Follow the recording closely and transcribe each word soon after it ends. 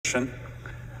nation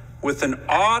with an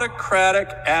autocratic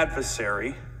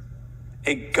adversary,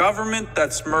 a government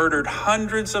that's murdered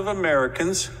hundreds of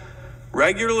Americans,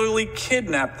 regularly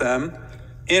kidnapped them,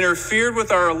 interfered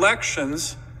with our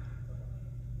elections,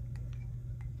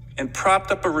 and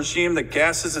propped up a regime that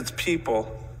gasses its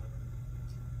people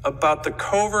about the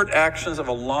covert actions of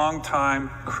a longtime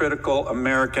critical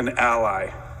American ally.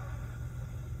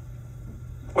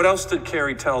 What else did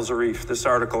Kerry tell Zarif? This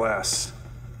article asks.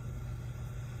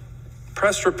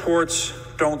 Press reports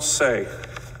don't say.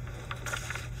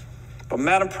 But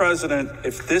Madam President,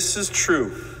 if this is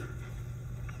true,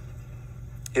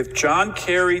 if John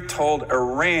Kerry told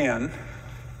Iran,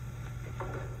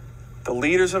 the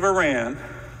leaders of Iran,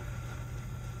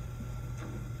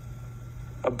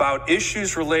 about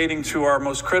issues relating to our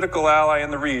most critical ally in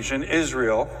the region,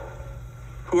 Israel,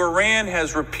 who Iran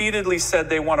has repeatedly said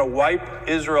they want to wipe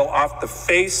Israel off the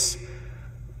face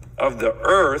of the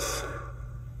earth,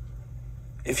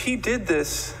 if he did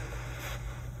this,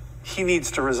 he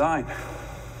needs to resign.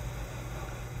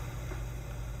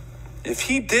 If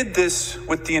he did this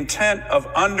with the intent of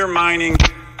undermining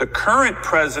the current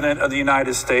president of the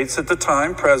United States at the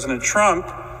time, President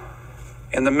Trump,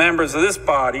 and the members of this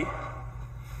body,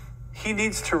 he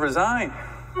needs to resign.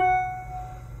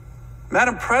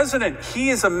 Madam President, he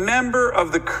is a member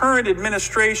of the current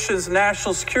administration's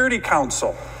National Security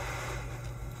Council.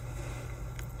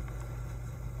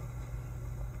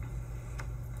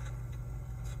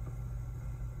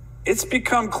 It's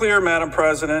become clear, Madam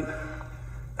President,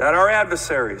 that our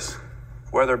adversaries,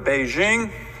 whether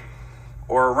Beijing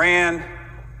or Iran,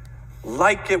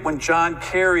 like it when John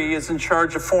Kerry is in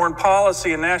charge of foreign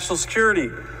policy and national security.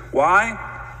 Why?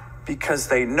 Because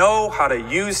they know how to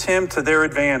use him to their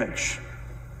advantage.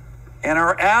 And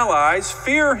our allies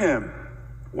fear him.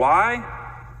 Why?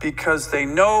 Because they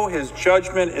know his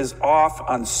judgment is off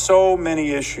on so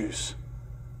many issues.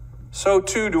 So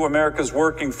too do America's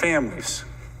working families.